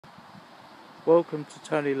Welcome to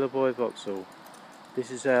Tony Lavoy Vauxhall.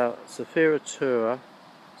 This is our ZAFIRA Tourer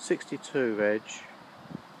 62 reg,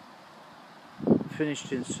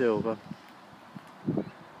 finished in silver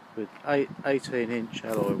with 18-inch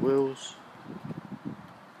alloy wheels.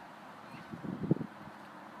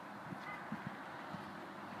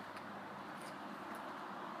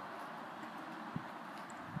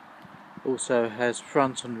 Also has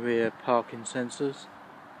front and rear parking sensors.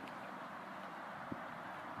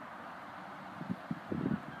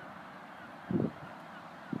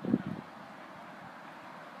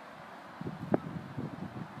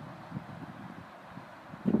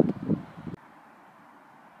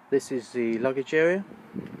 This is the luggage area.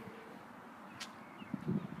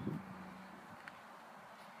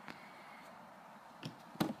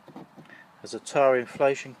 There's a tyre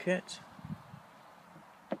inflation kit.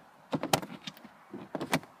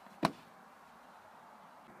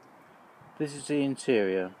 This is the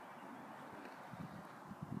interior.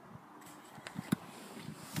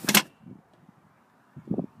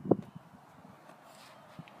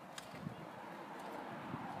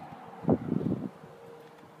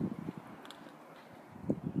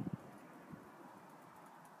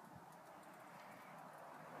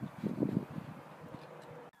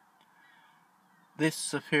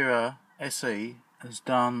 This ZAFIRA SE has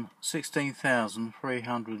done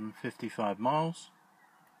 16,355 miles.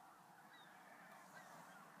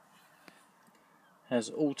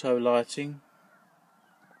 Has auto lighting,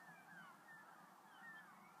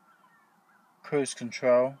 cruise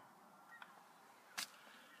control,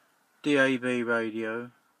 DAB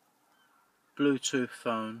radio, Bluetooth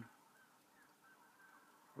phone,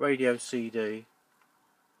 radio CD,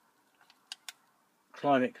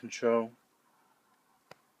 climate control,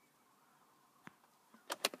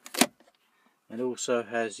 and also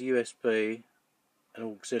has USB and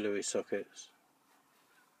auxiliary sockets.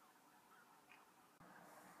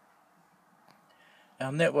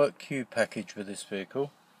 Our Network Q package with this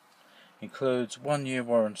vehicle includes 1-year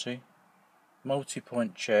warranty,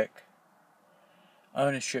 multi-point check,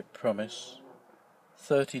 ownership promise,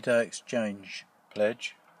 30-day exchange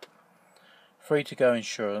pledge, free-to-go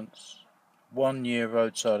insurance, 1-year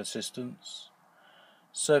roadside assistance,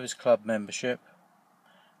 service club membership,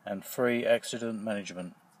 and free accident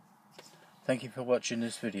management. Thank you for watching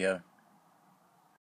this video.